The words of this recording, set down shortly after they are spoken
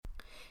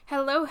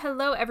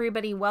Hello,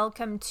 everybody.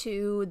 Welcome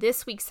to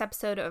this week's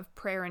episode of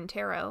Prayer and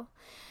Tarot.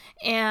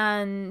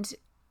 And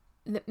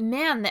the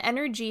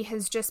energy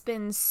has just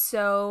been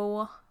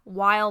so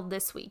wild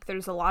this week.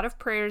 There's a lot of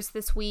prayers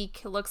this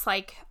week. It looks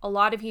like a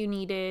lot of you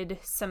needed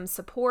some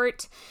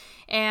support.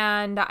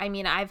 And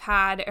I've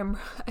had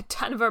a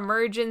ton of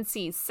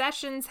emergency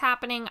sessions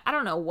happening. I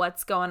don't know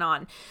what's going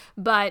on.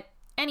 But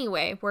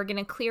anyway, we're going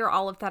to clear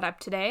all of that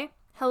up today.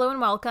 Hello and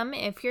welcome.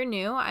 If you're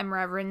new, I'm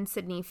Reverend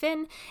Sydney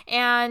Finn.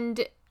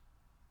 And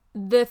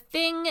the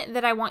thing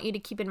that I want you to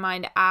keep in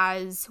mind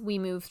as we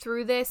move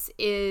through this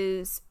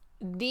is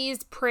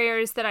these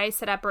prayers that I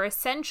set up are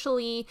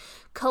essentially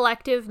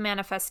collective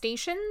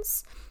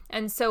manifestations.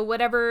 And so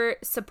whatever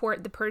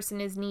support the person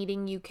is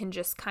needing, you can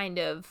just kind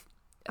of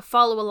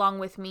follow along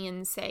with me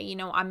and say,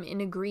 I'm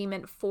in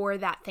agreement for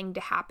that thing to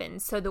happen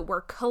so that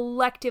we're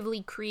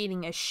collectively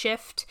creating a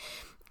shift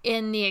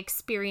in the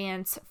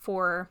experience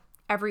for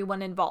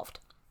everyone involved.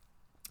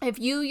 If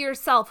you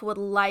yourself would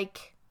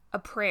like a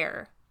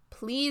prayer,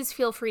 please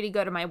feel free to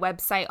go to my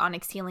website,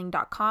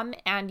 onyxhealing.com,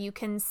 and you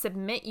can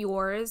submit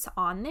yours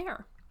on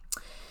there.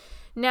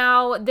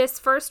 Now, this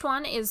first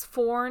one is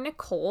for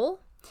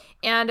Nicole,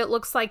 and it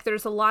looks like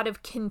there's a lot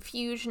of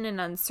confusion and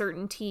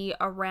uncertainty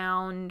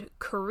around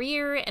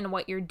career and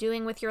what you're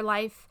doing with your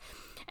life.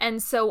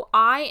 And so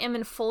I am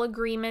in full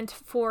agreement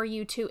for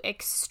you to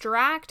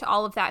extract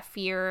all of that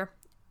fear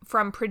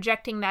from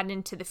projecting that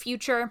into the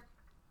future.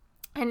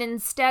 And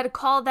instead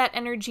call that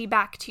energy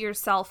back to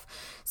yourself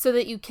so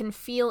that you can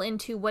feel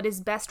into what is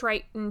best,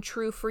 right, and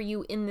true for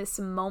you in this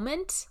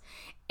moment,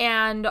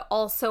 and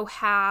also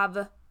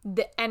have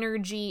the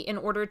energy in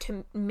order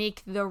to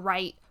make the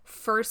right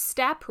first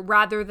step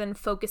rather than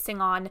focusing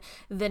on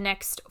the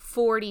next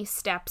 40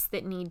 steps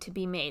that need to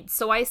be made.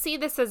 So I see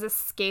this as a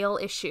scale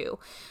issue.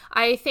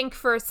 I think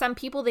for some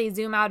people they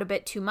zoom out a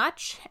bit too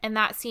much, and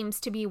that seems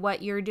to be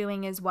what you're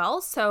doing as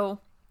well. So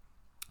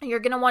you're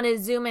going to want to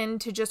zoom in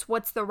to just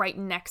what's the right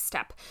next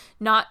step,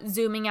 not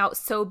zooming out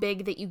so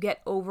big that you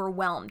get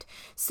overwhelmed.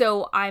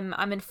 So I'm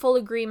in full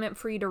agreement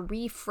for you to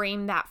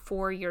reframe that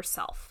for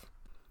yourself.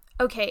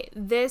 Okay,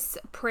 this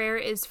prayer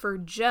is for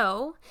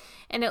Joe,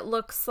 and it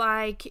looks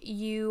like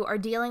you are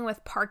dealing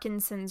with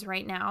Parkinson's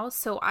right now.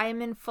 So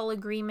I'm in full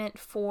agreement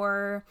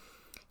for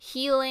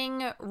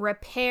healing,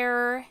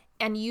 repair,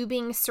 and you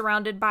being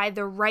surrounded by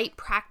the right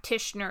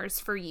practitioners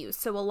for you.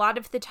 So a lot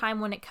of the time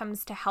when it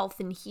comes to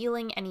health and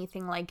healing,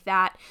 anything like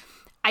that,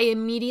 I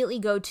immediately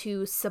go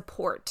to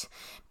support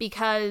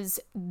because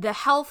the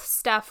health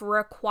stuff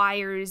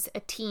requires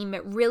a team.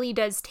 It really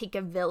does take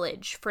a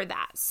village for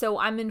that. So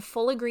I'm in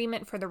full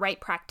agreement for the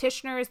right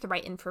practitioners, the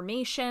right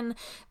information,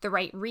 the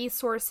right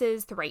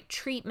resources, the right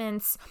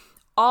treatments,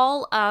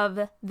 all of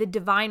the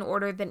divine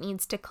order that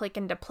needs to click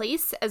into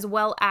place, as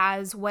well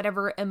as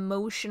whatever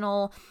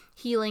emotional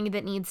healing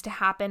that needs to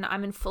happen.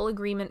 I'm in full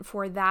agreement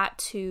for that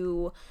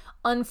to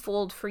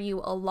unfold for you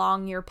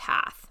along your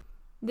path.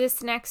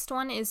 This next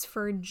one is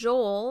for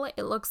Joel.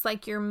 It looks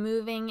like you're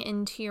moving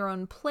into your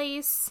own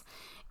place,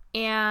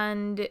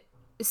 and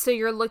so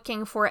you're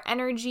looking for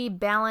energy,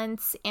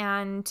 balance,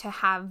 and to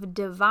have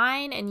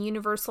divine and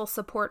universal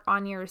support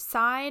on your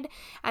side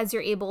as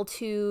you're able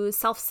to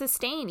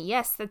self-sustain.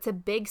 Yes, that's a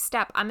big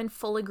step. I'm in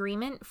full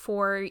agreement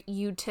for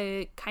you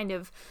to kind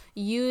of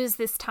use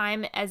this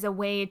time as a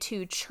way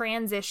to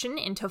transition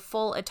into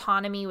full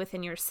autonomy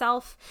within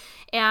yourself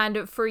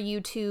and for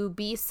you to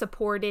be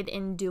supported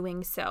in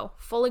doing so.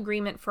 Full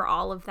agreement for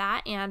all of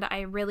that, and I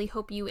really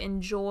hope you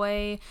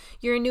enjoy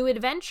your new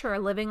adventure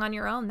living on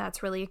your own.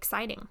 That's really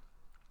exciting.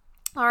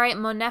 All right,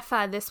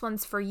 Monefa, this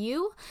one's for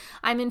you.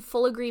 I'm in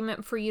full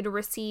agreement for you to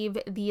receive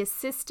the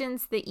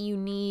assistance that you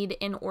need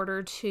in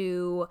order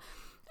to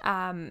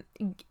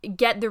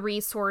get the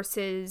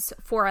resources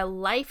for a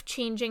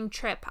life-changing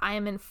trip. I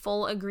am in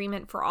full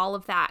agreement for all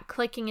of that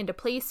clicking into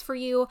place for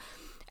you.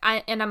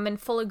 And I'm in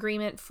full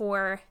agreement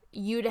for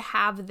you to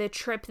have the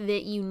trip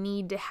that you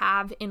need to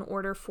have in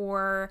order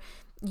for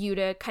you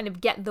to kind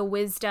of get the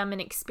wisdom and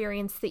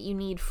experience that you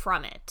need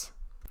from it.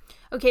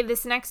 Okay,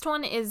 this next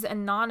one is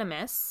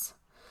anonymous.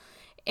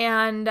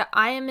 And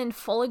I am in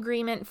full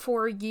agreement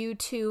for you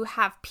to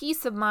have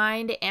peace of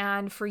mind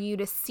and for you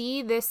to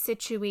see this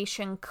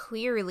situation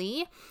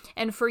clearly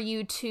and for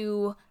you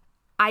to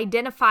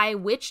identify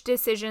which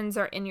decisions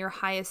are in your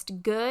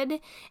highest good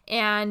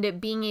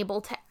and being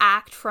able to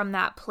act from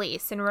that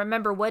place. And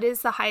remember, what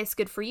is the highest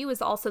good for you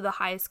is also the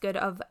highest good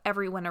of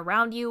everyone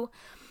around you.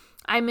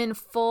 I'm in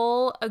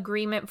full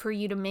agreement for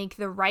you to make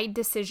the right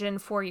decision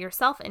for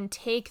yourself and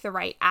take the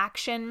right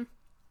action,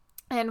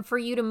 and for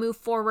you to move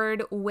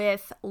forward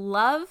with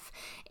love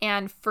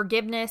and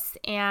forgiveness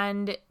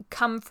and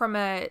come from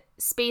a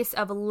space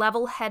of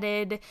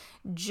level-headed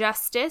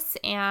justice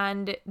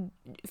and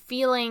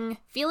feeling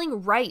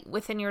right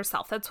within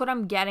yourself. That's what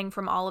I'm getting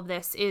from all of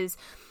this, is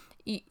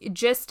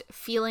just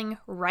feeling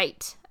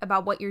right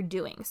about what you're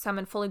doing. So I'm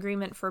in full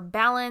agreement for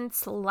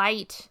balance,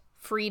 light,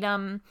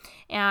 freedom,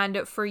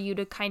 and for you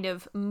to kind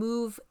of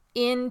move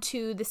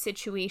into the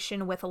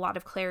situation with a lot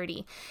of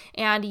clarity.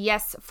 And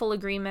yes, full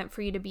agreement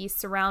for you to be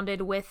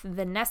surrounded with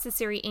the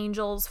necessary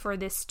angels for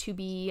this to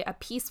be a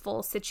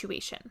peaceful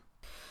situation.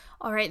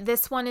 All right,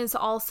 this one is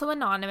also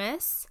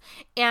anonymous,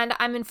 and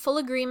I'm in full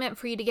agreement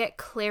for you to get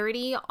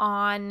clarity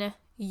on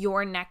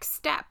your next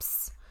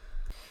steps.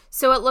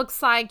 So it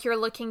looks like you're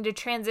looking to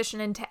transition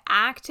into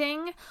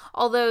acting,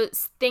 although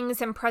things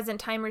in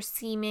present time are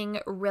seeming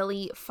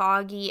really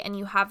foggy, and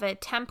you have a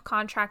temp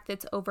contract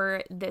that's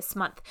over this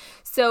month.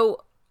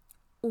 So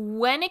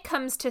when it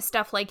comes to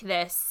stuff like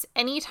this,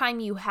 anytime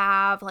you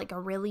have like a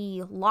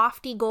really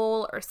lofty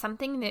goal or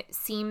something that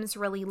seems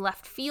really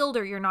left field,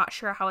 or you're not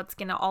sure how it's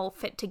going to all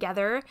fit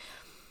together,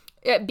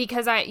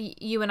 because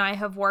you and I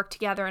have worked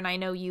together and I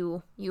know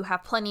you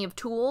have plenty of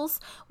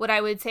tools, what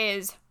I would say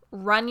is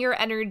run your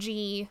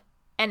energy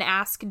and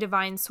ask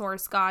divine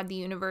source, God, the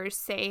universe,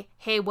 say,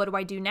 hey, what do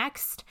I do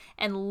next?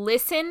 And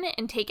listen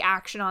and take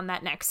action on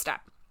that next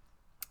step.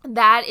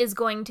 That is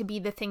going to be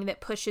the thing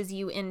that pushes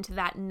you into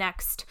that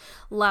next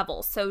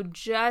level. So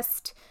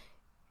just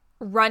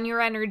run your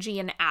energy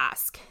and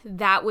ask.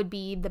 That would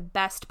be the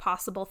best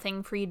possible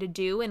thing for you to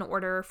do in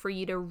order for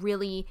you to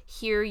really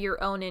hear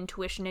your own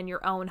intuition and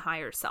your own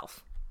higher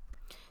self.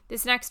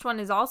 This next one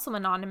is also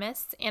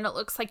anonymous, and it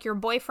looks like your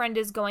boyfriend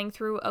is going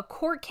through a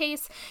court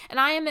case, and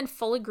I am in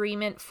full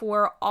agreement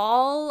for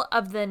all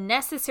of the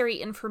necessary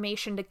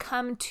information to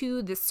come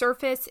to the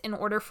surface in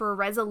order for a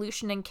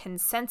resolution and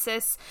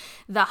consensus,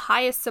 the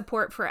highest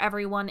support for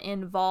everyone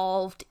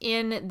involved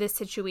in this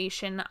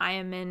situation. I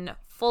am in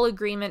full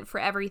agreement for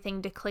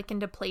everything to click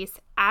into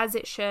place as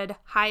it should,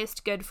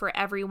 highest good for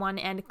everyone,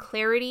 and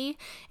clarity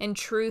and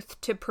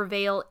truth to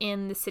prevail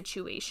in the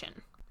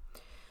situation.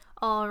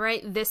 All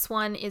right, this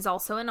one is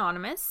also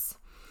anonymous.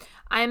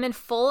 I am in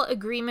full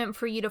agreement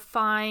for you to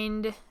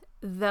find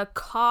the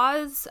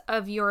cause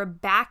of your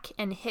back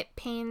and hip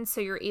pain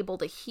so you're able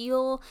to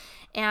heal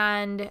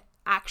and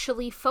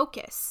actually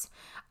focus.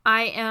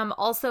 I am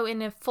also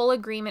in a full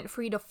agreement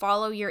for you to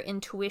follow your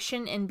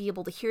intuition and be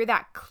able to hear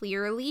that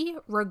clearly,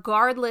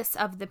 regardless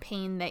of the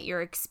pain that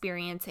you're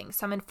experiencing.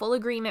 So I'm in full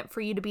agreement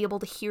for you to be able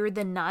to hear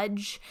the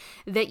nudge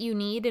that you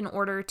need in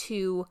order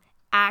to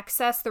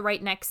access the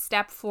right next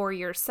step for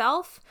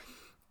yourself.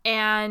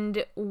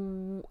 And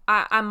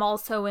I'm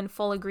also in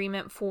full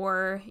agreement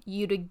for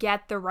you to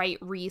get the right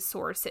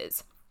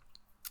resources.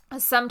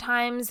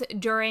 Sometimes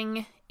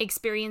during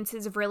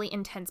experiences of really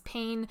intense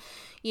pain,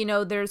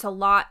 there's a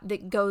lot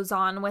that goes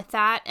on with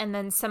that. And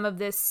then some of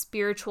this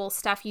spiritual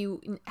stuff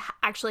you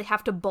actually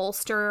have to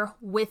bolster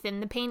within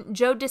the pain.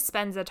 Joe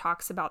Dispenza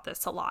talks about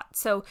this a lot.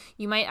 So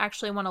you might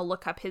actually want to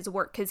look up his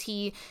work because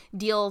he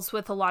deals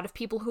with a lot of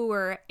people who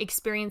are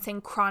experiencing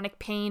chronic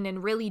pain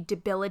and really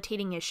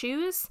debilitating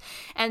issues.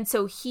 And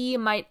so he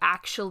might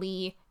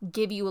actually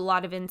give you a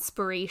lot of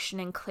inspiration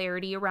and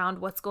clarity around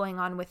what's going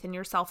on within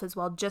yourself as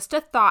well. Just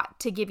a thought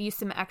to give you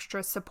some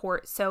extra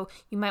support. So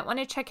you might want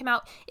to check him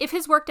out. If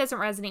his work doesn't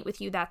resonate with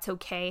you, that's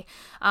okay.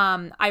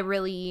 I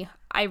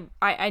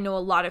know a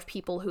lot of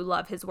people who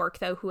love his work,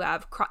 though, who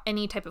have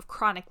any type of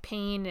chronic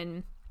pain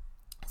and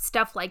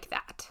stuff like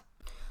that.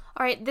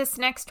 All right, this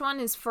next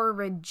one is for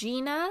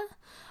Regina.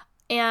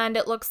 And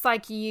it looks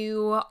like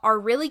you are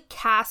really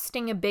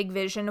casting a big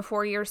vision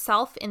for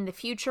yourself in the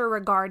future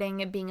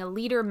regarding being a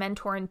leader,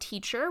 mentor, and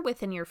teacher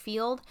within your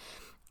field.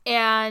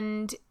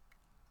 And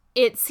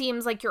it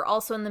seems like you're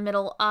also in the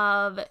middle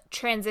of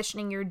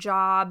transitioning your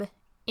job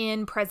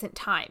in present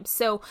time.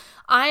 So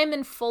I am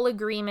in full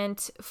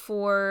agreement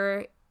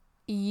for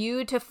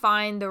you to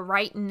find the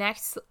right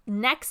next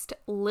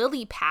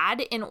lily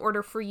pad in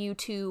order for you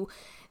to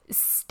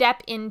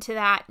step into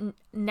that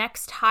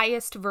next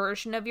highest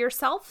version of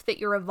yourself that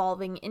you're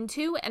evolving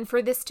into, and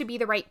for this to be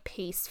the right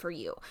pace for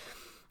you.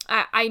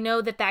 I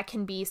know that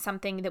can be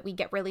something that we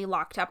get really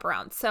locked up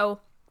around. So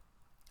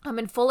I'm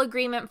in full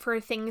agreement for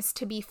things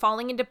to be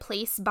falling into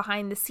place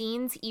behind the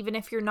scenes, even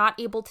if you're not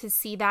able to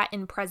see that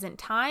in present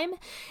time.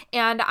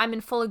 And I'm in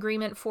full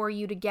agreement for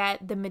you to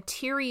get the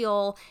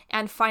material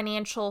and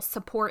financial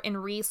support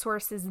and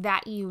resources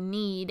that you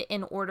need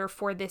in order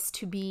for this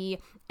to be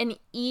an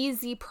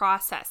easy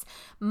process.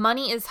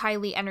 Money is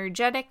highly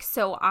energetic,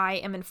 so I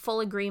am in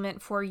full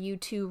agreement for you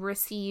to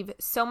receive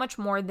so much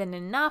more than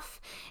enough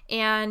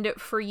and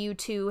for you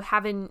to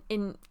have an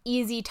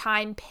easy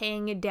time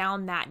paying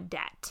down that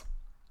debt.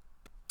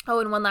 Oh,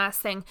 and one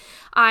last thing.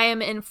 I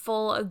am in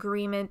full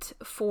agreement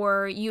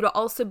for you to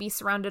also be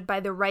surrounded by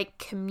the right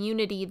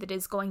community that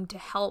is going to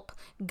help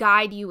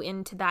guide you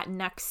into that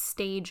next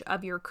stage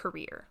of your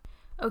career.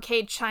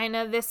 Okay,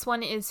 China, this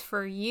one is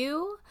for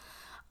you.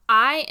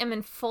 I am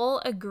in full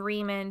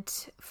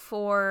agreement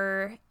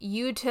for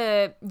you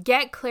to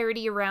get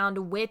clarity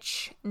around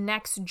which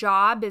next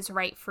job is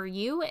right for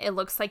you. It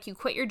looks like you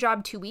quit your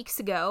job 2 weeks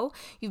ago.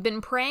 You've been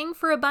praying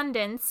for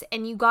abundance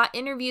and you got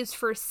interviews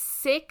for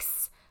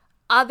 6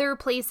 other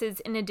places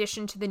in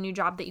addition to the new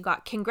job that you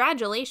got.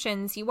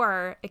 Congratulations, you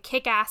are a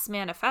kick-ass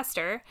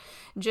manifester.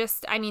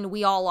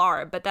 We all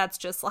are, but that's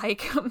just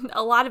like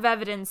a lot of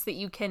evidence that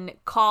you can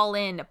call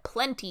in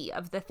plenty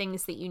of the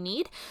things that you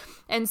need.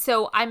 And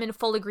so I'm in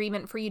full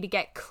agreement for you to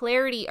get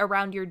clarity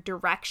around your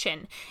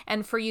direction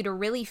and for you to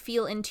really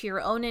feel into your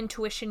own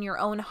intuition, your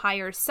own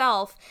higher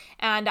self,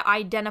 and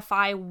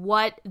identify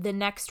what the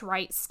next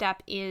right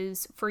step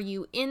is for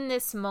you in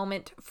this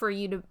moment for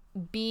you to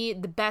be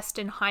the best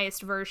and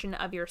highest version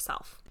of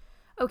yourself.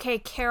 Okay,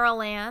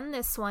 Carol Ann,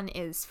 this one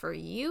is for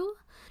you.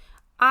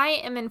 I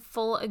am in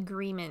full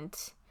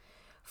agreement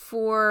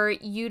for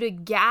you to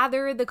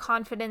gather the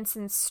confidence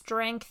and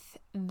strength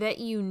that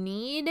you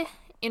need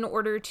in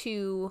order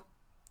to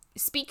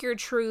speak your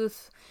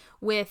truth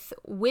with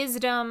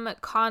wisdom,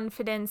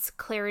 confidence,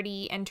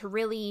 clarity, and to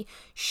really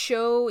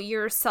show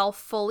yourself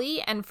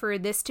fully, and for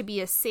this to be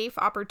a safe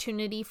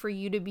opportunity for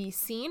you to be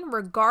seen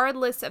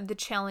regardless of the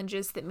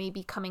challenges that may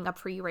be coming up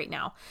for you right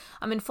now.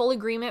 I'm in full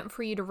agreement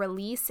for you to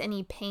release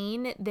any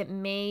pain that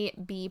may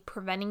be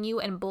preventing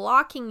you and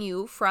blocking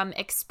you from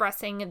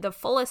expressing the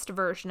fullest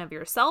version of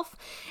yourself,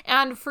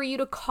 and for you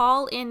to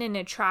call in and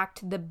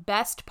attract the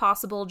best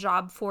possible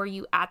job for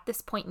you at this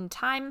point in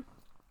time.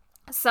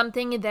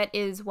 Something that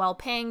is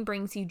well-paying,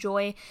 brings you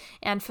joy,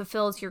 and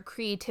fulfills your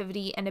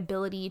creativity and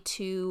ability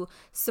to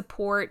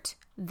support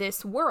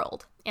this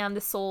world and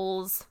the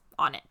souls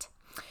on it.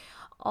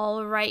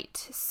 All right,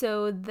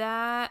 so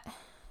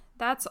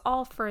that's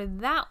all for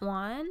that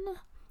one.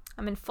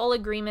 I'm in full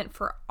agreement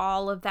for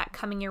all of that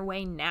coming your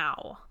way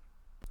now.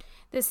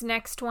 This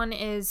next one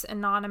is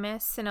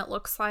anonymous, and it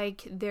looks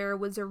like there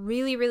was a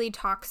really, really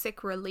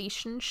toxic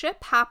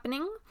relationship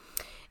happening.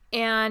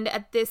 And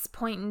at this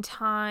point in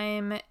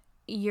time,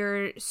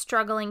 you're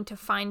struggling to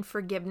find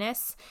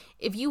forgiveness.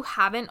 If you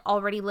haven't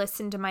already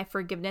listened to my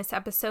forgiveness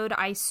episode,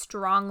 I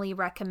strongly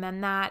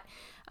recommend that.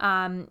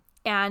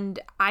 And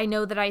I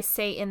know that I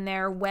say in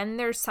there, when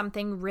there's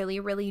something really,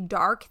 really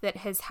dark that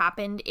has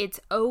happened, it's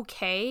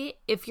okay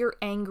if you're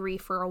angry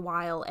for a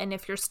while and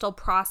if you're still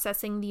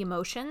processing the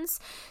emotions.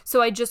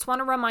 So I just want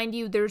to remind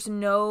you, there's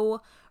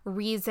no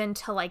reason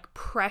to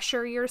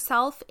pressure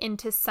yourself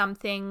into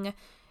something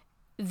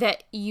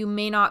that you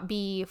may not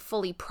be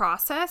fully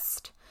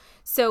processed.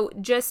 So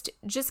just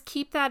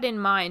keep that in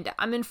mind.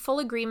 I'm in full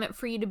agreement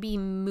for you to be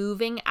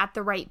moving at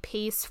the right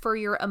pace for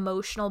your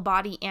emotional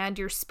body and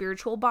your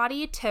spiritual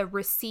body to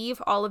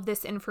receive all of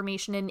this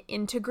information and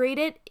integrate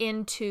it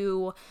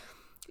into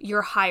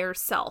your higher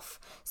self.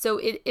 So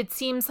it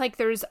seems like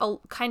there's a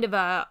kind of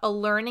a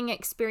learning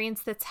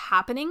experience that's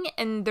happening,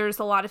 and there's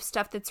a lot of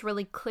stuff that's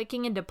really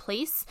clicking into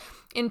place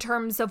in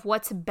terms of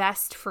what's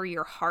best for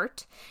your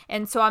heart.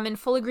 And so I'm in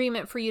full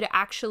agreement for you to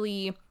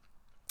actually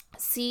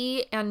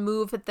see and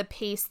move at the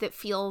pace that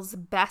feels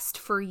best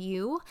for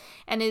you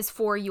and is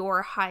for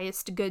your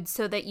highest good,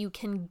 so that you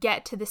can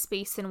get to the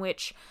space in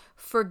which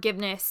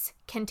forgiveness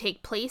can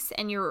take place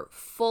and you're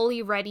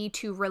fully ready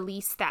to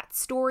release that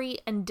story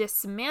and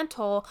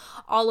dismantle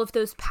all of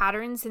those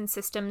patterns and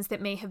systems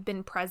that may have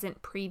been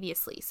present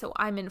previously. So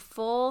I'm in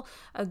full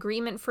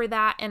agreement for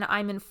that, and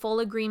I'm in full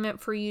agreement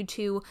for you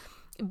to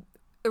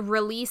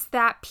release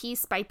that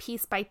piece by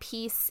piece by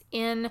piece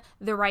in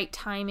the right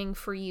timing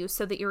for you,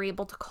 so that you're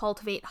able to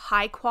cultivate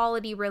high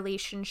quality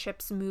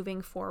relationships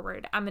moving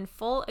forward. I'm in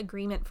full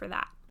agreement for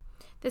that.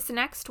 This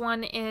next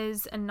one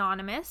is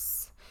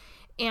anonymous,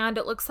 and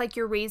it looks like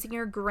you're raising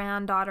your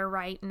granddaughter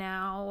right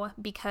now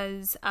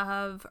because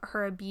of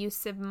her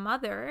abusive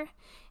mother.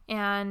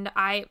 And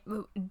I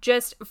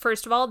just,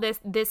 first of all,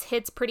 this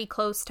hits pretty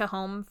close to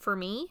home for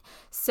me.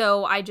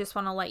 So I just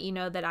want to let you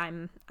know that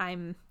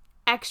I'm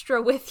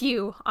extra with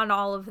you on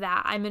all of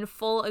that. I'm in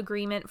full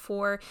agreement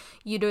for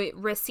you to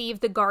receive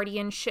the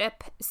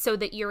guardianship so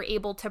that you're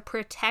able to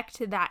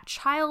protect that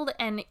child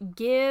and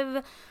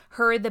give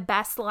her the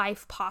best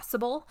life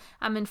possible.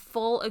 I'm in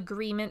full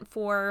agreement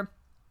for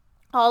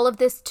all of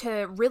this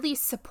to really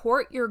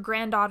support your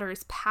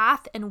granddaughter's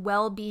path and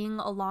well-being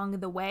along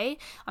the way.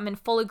 I'm in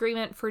full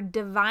agreement for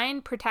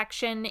divine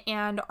protection,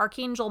 and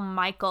Archangel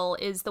Michael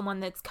is the one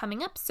that's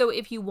coming up. So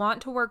if you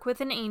want to work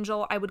with an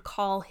angel, I would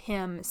call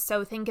him.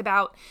 So think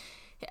about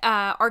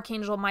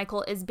Archangel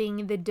Michael as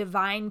being the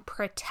divine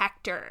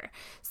protector.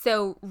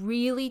 So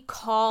really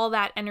call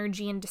that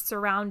energy in to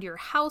surround your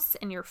house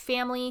and your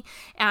family.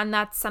 And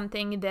that's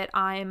something that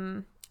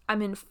I'm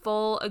in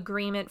full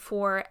agreement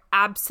for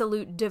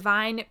absolute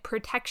divine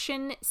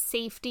protection,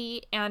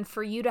 safety, and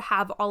for you to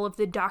have all of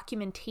the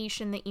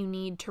documentation that you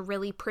need to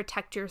really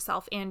protect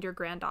yourself and your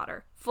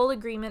granddaughter. Full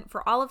agreement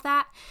for all of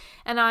that.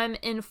 And I'm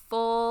in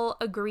full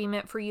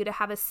agreement for you to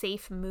have a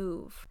safe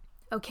move.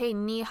 Okay,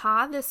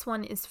 Neha, this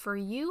one is for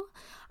you.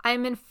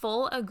 I'm in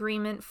full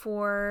agreement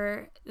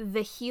for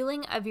the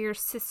healing of your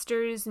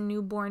sister's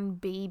newborn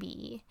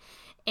baby.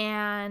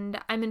 And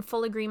I'm in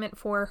full agreement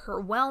for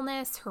her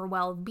wellness, her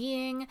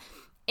well-being,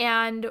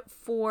 and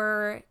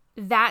for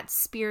that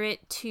spirit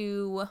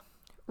to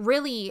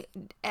really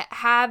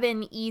have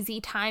an easy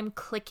time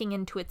clicking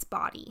into its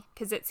body,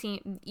 because it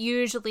seems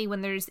usually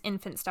when there's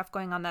infant stuff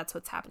going on, that's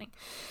what's happening.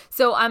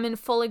 So I'm in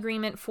full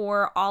agreement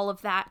for all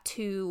of that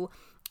to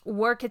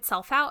work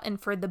itself out,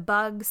 and for the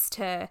bugs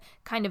to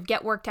kind of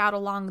get worked out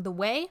along the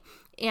way,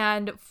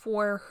 and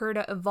for her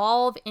to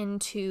evolve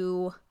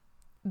into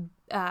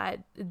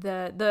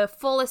the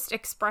fullest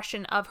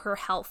expression of her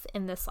health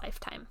in this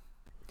lifetime.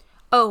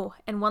 Oh,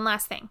 and one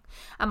last thing.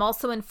 I'm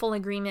also in full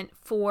agreement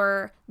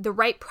for the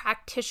right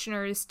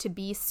practitioners to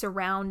be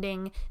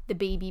surrounding the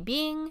baby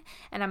being,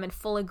 and I'm in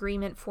full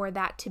agreement for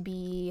that to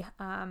be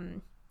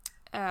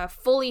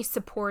fully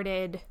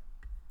supported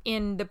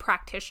in the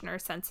practitioner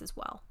sense as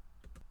well.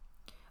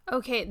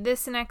 Okay,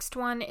 this next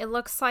one, it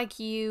looks like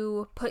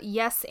you put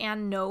yes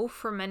and no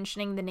for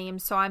mentioning the name,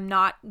 so I'm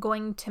not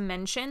going to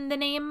mention the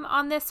name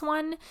on this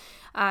one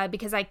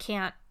because I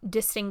can't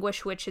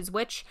distinguish which is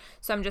which,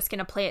 so I'm just going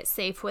to play it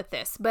safe with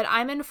this. But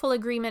I'm in full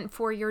agreement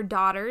for your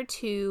daughter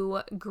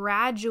to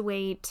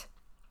graduate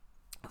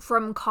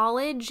from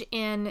college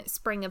in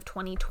spring of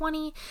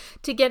 2020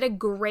 to get a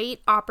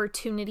great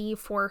opportunity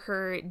for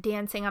her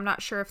dancing. I'm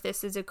not sure if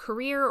this is a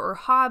career or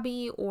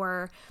hobby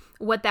or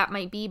what that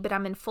might be, but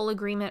I'm in full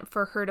agreement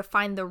for her to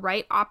find the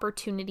right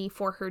opportunity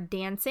for her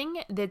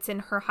dancing that's in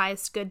her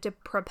highest good to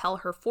propel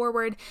her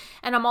forward.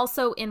 And I'm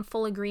also in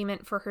full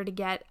agreement for her to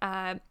get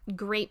a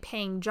great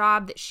paying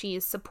job that she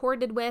is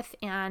supported with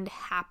and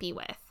happy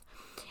with.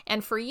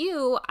 And for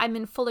you, I'm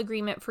in full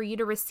agreement for you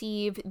to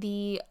receive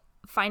the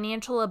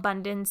financial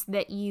abundance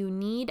that you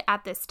need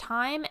at this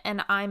time,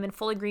 and I'm in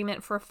full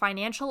agreement for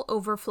financial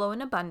overflow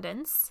and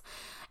abundance.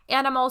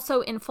 And I'm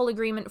also in full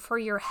agreement for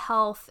your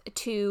health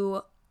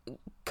to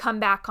come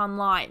back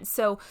online.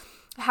 So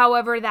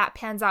however that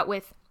pans out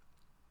with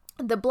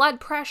the blood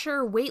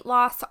pressure, weight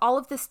loss, all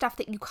of the stuff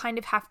that you kind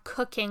of have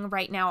cooking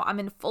right now, I'm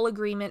in full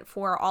agreement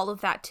for all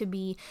of that to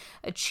be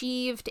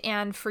achieved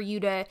and for you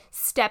to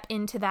step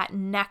into that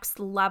next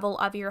level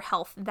of your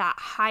health, that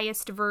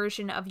highest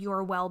version of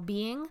your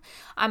well-being.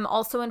 I'm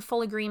also in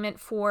full agreement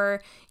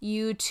for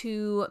you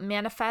to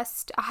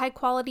manifest a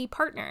high-quality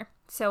partner.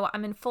 So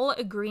I'm in full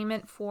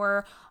agreement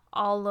for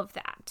all of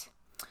that.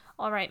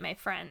 All right, my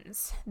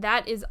friends,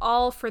 that is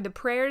all for the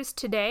prayers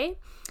today,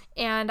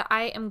 and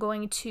I am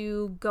going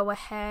to go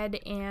ahead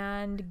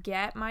and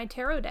get my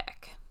tarot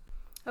deck.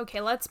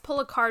 Okay, let's pull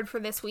a card for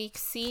this week,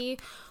 see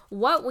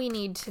what we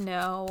need to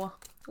know,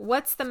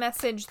 what's the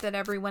message that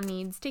everyone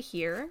needs to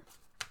hear.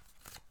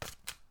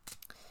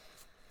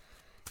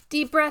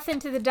 Deep breath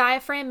into the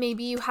diaphragm.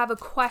 Maybe you have a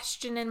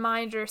question in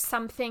mind or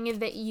something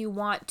that you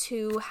want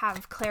to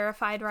have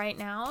clarified right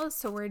now,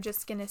 so we're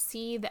just going to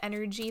see the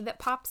energy that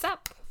pops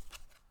up.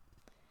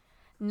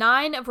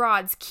 9 of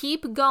Rods,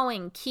 keep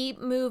going, keep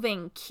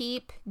moving,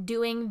 keep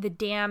doing the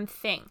damn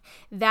thing.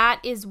 That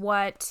is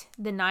what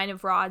the 9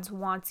 of Rods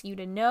wants you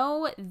to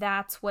know.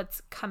 That's what's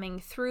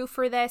coming through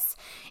for this.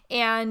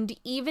 And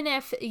even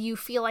if you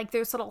feel like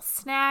there's little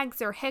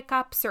snags or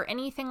hiccups or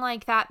anything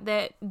like that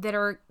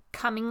are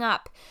coming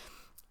up,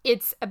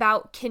 it's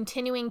about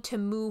continuing to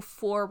move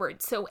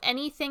forward. So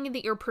anything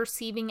that you're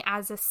perceiving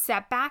as a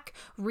setback,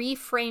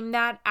 reframe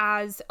that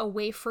as a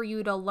way for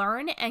you to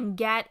learn and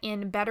get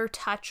in better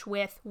touch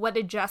with what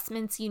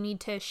adjustments you need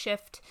to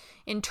shift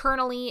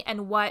internally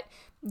and what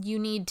you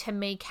need to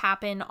make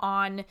happen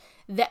on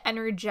the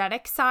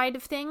energetic side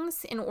of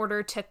things in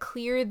order to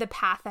clear the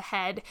path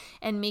ahead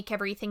and make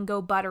everything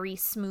go buttery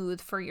smooth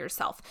for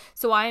yourself.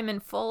 So I am in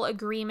full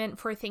agreement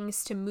for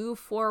things to move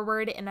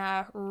forward in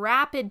a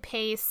rapid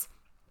pace,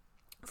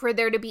 for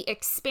there to be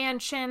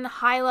expansion,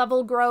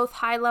 high-level growth,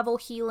 high-level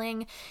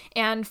healing,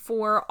 and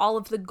for all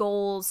of the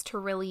goals to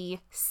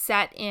really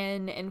set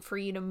in and for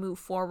you to move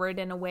forward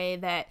in a way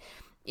that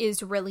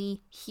is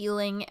really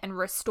healing and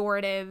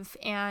restorative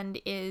and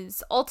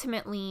is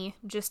ultimately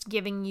just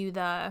giving you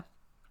the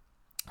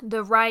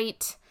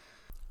right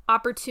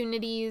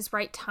opportunities,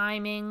 right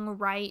timing,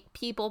 right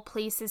people,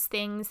 places,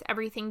 things,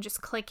 everything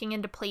just clicking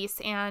into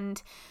place.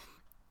 And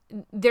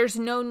there's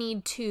no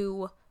need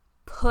to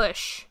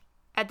push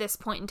at this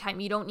point in time.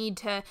 You don't need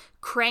to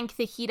crank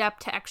the heat up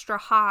to extra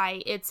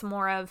high. It's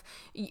more of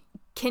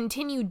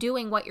continue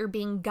doing what you're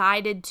being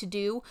guided to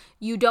do.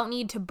 You don't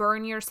need to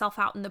burn yourself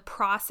out in the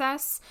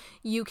process.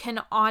 You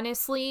can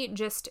honestly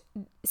just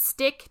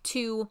stick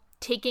to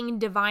taking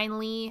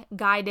divinely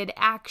guided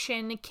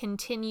action,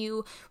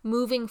 continue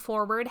moving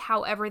forward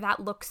however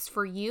that looks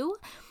for you.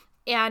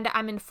 And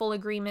I'm in full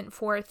agreement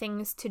for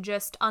things to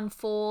just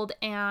unfold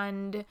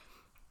and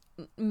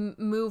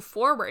move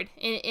forward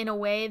in a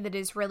way that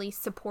is really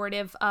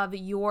supportive of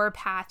your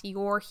path,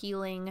 your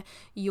healing,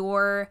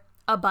 your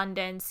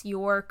abundance,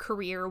 your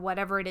career,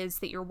 whatever it is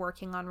that you're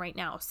working on right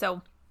now.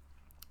 So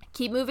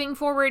keep moving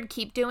forward,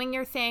 keep doing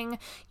your thing.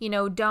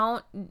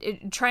 Don't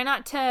try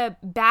not to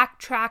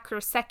backtrack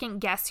or second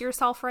guess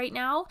yourself right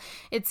now.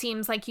 It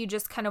seems like you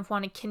just kind of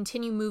want to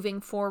continue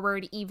moving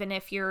forward, even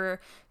if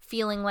you're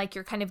feeling like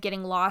you're kind of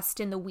getting lost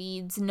in the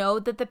weeds. Know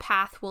that the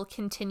path will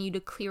continue to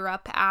clear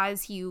up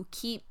as you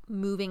keep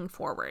moving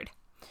forward.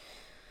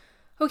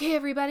 Okay,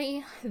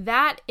 everybody,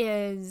 that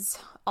is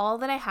all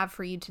that I have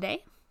for you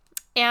today.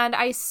 And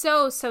I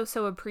so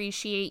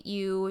appreciate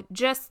you.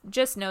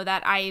 Just know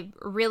that I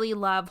really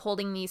love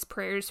holding these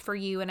prayers for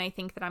you, and I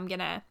think that I'm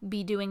going to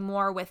be doing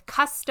more with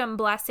custom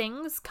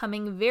blessings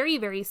coming very,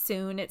 very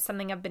soon. It's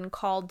something I've been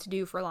called to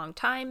do for a long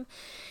time,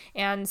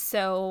 and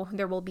so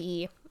there will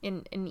be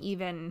an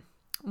even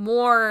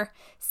more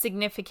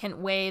significant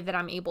way that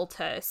I'm able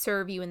to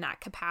serve you in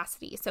that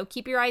capacity. So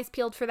keep your eyes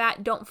peeled for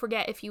that. Don't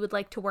forget, if you would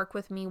like to work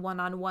with me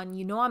one-on-one,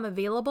 you know I'm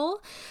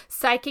available.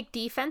 Psychic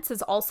Defense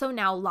is also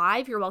now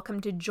live. You're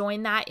welcome to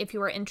join that if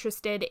you are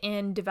interested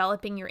in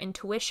developing your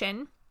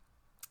intuition.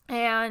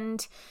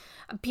 And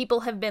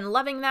people have been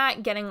loving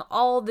that, getting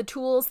all the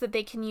tools that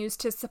they can use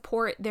to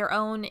support their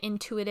own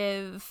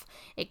intuitive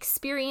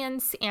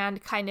experience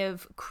and kind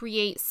of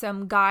create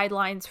some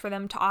guidelines for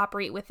them to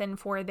operate within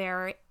for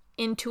their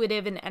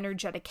intuitive and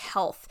energetic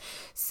health.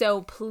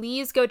 So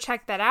please go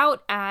check that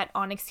out at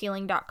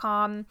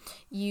onyxhealing.com.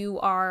 You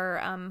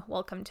are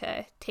welcome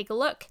to take a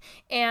look.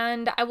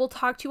 And I will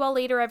talk to you all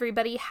later,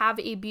 everybody. Have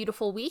a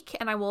beautiful week,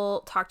 and I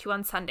will talk to you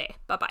on Sunday.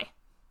 Bye-bye.